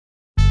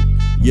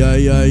Yo,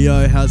 yo,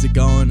 yo, how's it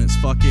going? It's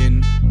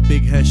fucking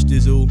Big Hesh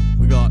Dizzle.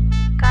 We got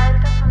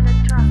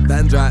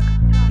Van's right.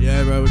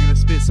 Yeah, bro, we're gonna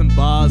spit some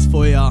bars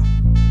for ya.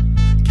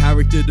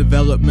 Character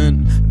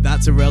development,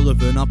 that's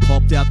irrelevant. I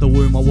popped out the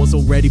womb, I was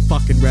already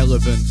fucking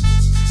relevant.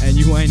 And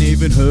you ain't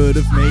even heard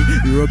of me.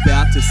 You're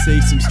about to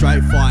see some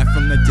straight fire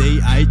from the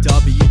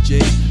D-A-W-G.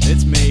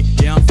 It's me,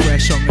 yeah, I'm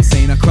fresh on the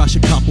scene. I crush a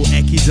couple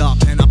eckies up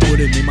and I put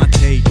them in my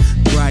tea.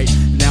 Great,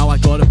 now I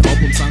got a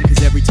problem, son,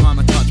 cause every time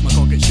I touch my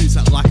cock it shoots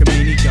up like a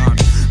minigun.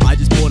 I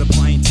just bought a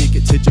plane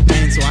ticket to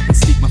Japan so I can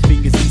stick my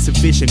fingers in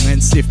sufficient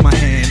and stiff my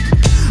hand.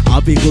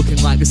 I'll be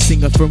looking like a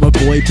singer from a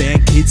boy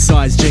band,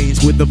 kid-sized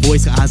jeans with the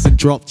voice that hasn't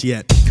dropped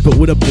yet. But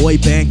would a boy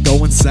band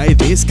go and say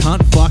this?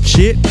 Cunt, fuck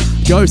shit?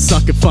 Go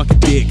suck a fucking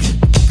dick.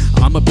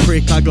 I'm a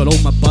prick, I got all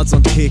my buds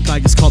on tick. I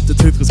just copped a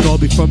toothless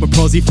gobbie from a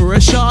prosy for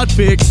a shard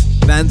fix.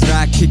 Van's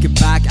right, kicking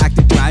back,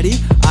 acting bratty.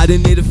 I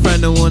didn't need a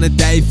friend, I want a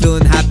day.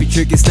 Feeling happy,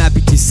 tricking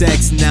snappy, too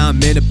sexy. Now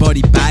I'm in a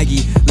body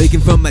baggy, leaking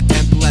from my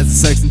temple as it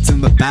soaks into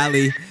my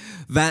belly.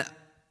 Van.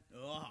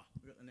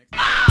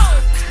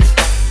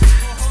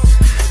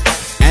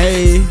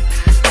 Hey,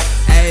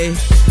 hey,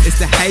 it's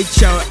the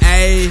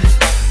H.O.A.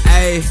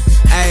 Hey,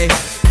 hey,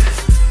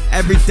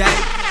 every day,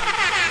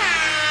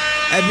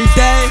 every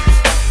day.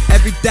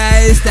 Every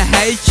day it's the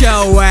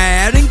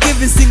H.O.A. I don't give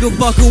a single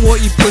fuck on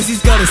what you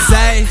pussies gotta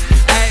say.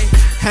 Ay,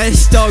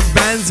 hashtag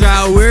Van's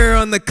right, we're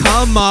on the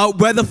come up.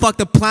 Where the fuck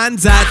the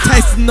plan's at?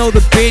 Tasting all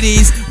the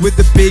biddies with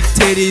the big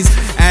titties.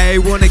 Ay,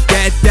 wanna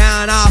get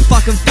down? Ah,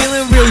 fucking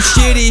feeling real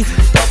shitty.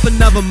 Pop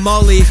another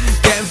molly,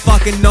 getting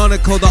fucking on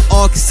it. Call the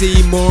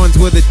oxymorons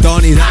with the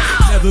Donnies.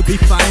 I'll never be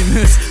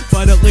famous,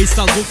 but at least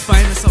I look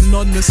famous. I'm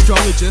not an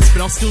astrologist,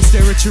 but I'll still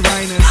stare at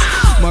Uranus.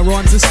 My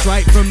rhymes are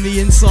straight from the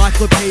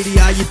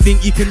encyclopedia. You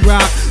think you can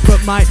rap,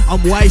 but mate,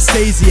 I'm way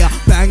easier.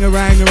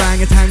 Bangarang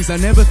orangutans, I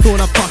never thought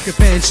I'd fuck a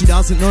fan. She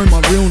doesn't know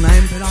my real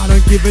name, but I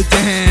don't give a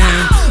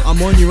damn.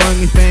 I'm on your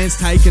OnlyFans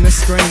taking a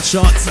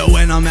screenshot, so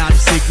when I'm out of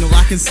signal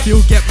I can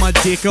still get my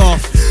dick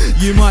off.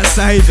 You might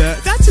say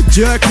that that's a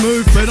jerk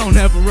move, but I'll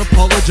never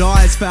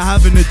apologise for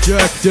having a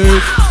jerk,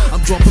 dude.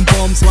 I'm dropping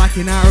bombs like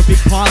an Arabic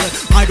pilot.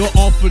 I got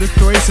offered a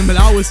threesome, but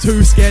I was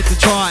too scared to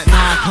try it. Nah,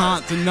 I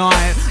can't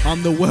deny it,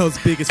 I'm the world's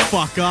biggest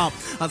fuck up.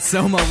 I'd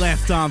sell my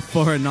left arm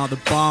for another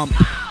bump.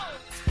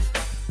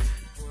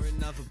 For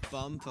another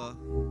bumper.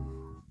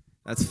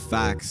 That's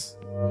facts.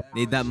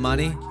 Need that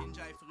money?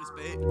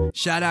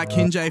 Shout out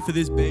Kinjay for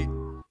this beat.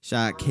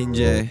 Shout out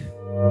Kinjay.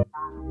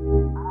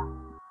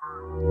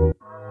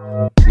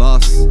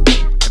 Lost,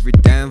 every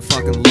damn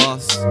fucking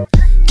lost.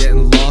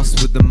 Getting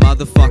lost with the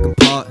motherfucking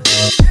pot.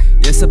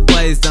 Yes, I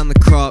blazed down the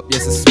crop,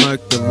 yes, I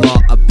smoked a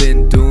lot. I've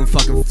been doing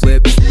fucking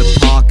flips in the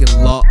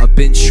parking lot. I've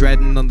been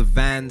shredding on the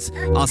vans,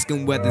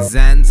 asking where the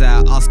Zan's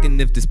at, asking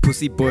if this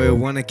pussy boy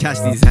wanna catch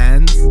these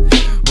hands.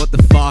 What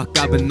the fuck,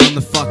 I've been on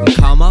the fucking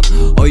come up.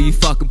 Oh, you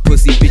fucking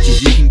pussy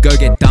bitches, you can go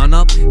get done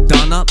up,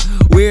 done up.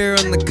 We're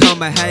on the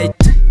come, I hate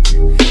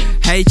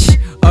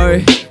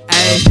H.O.A.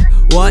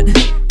 What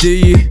do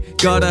you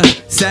gotta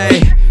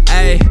say?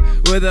 A,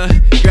 we're the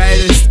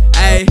greatest,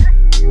 A.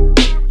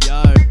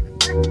 Yo,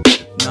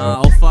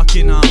 nah,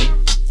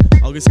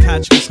 I'll just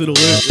catch this little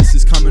loop. This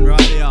is coming right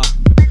here.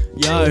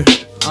 Yo,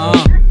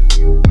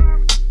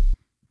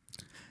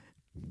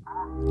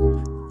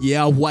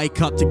 yeah, I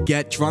wake up to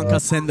get drunk. I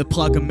send the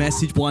plug a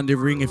message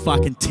wondering if I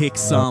can tick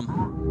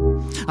some.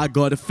 I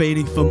got a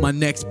feeling for my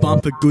next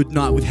bump. A good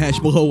night with Hesh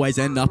will always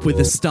end up with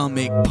a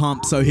stomach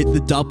pump. So hit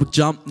the double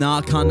jump, nah,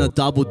 I kinda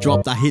double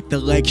dropped. I hit the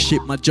leg,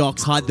 shit my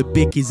jocks, hide the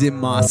bickies in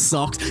my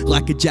socks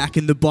like a jack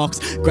in the box.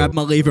 Grab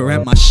my lever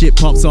and my shit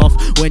pops off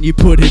when you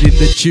put it in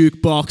the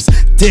jukebox.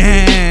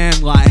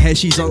 Damn, like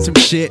Heshi's on some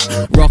shit,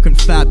 rockin'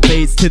 fat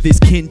beats to this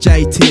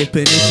Kinjay tip.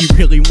 And if you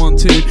really want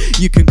to,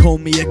 you can call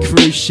me a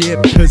cruise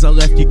ship, cause I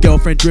left your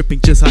girlfriend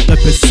dripping just like the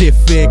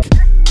Pacific.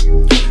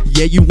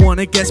 Yeah, you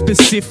wanna get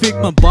specific?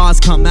 My bars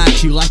come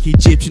at you like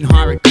Egyptian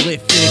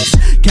hieroglyphics.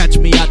 Catch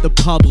me at the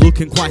pub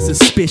looking quite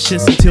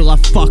suspicious until I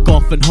fuck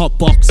off and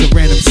hotbox a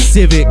random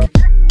Civic.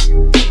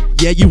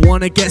 Yeah, you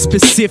wanna get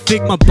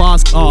specific? My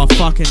bars, oh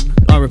fucking,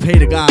 I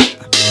repeat again.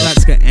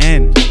 That's gonna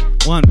end.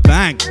 One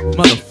bang,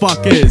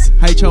 motherfuckers.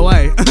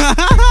 H.O.A.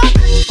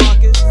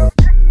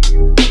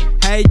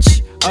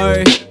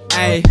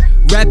 H.O.A.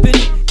 Reppin'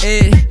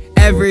 it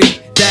every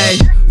day.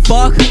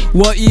 Fuck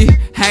what you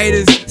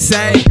haters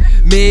say.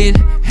 Me and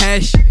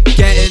Hesh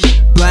getting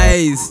blazed.